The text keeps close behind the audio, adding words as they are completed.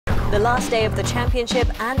The last day of the championship,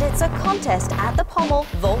 and it's a contest at the pommel,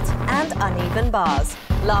 vault and uneven bars.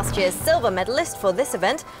 Last year's silver medalist for this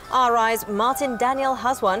event, RI's Martin Daniel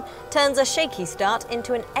Haswan, turns a shaky start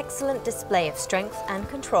into an excellent display of strength and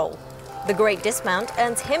control. The great dismount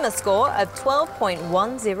earns him a score of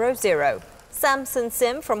 12.100. Samson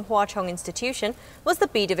Sim from Raffles Institution was the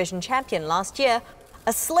B Division champion last year.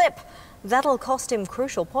 A slip that'll cost him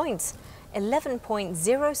crucial points.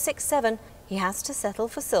 11.067, he has to settle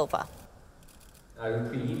for silver.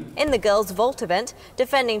 In the girls' vault event,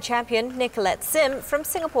 defending champion Nicolette Sim from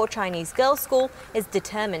Singapore Chinese Girls' School is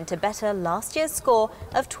determined to better last year's score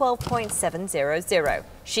of 12.700.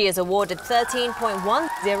 She is awarded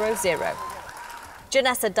 13.100.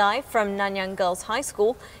 Janessa Dai from Nanyang Girls High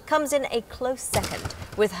School comes in a close second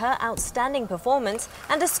with her outstanding performance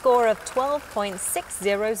and a score of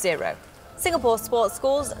 12.600. Singapore Sports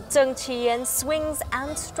School's Zheng Qiyan swings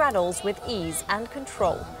and straddles with ease and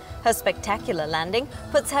control. Her spectacular landing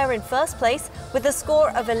puts her in first place with a score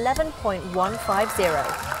of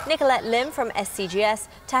 11.150. Nicolette Lim from SCGS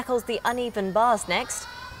tackles the uneven bars next.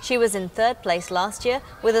 She was in third place last year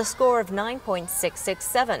with a score of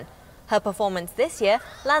 9.667. Her performance this year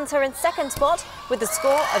lands her in second spot with a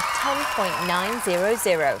score of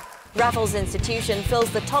 10.900. Raffles Institution fills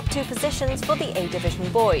the top two positions for the A Division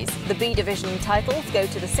boys. The B Division titles go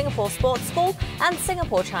to the Singapore Sports School and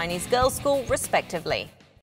Singapore Chinese Girls' School respectively.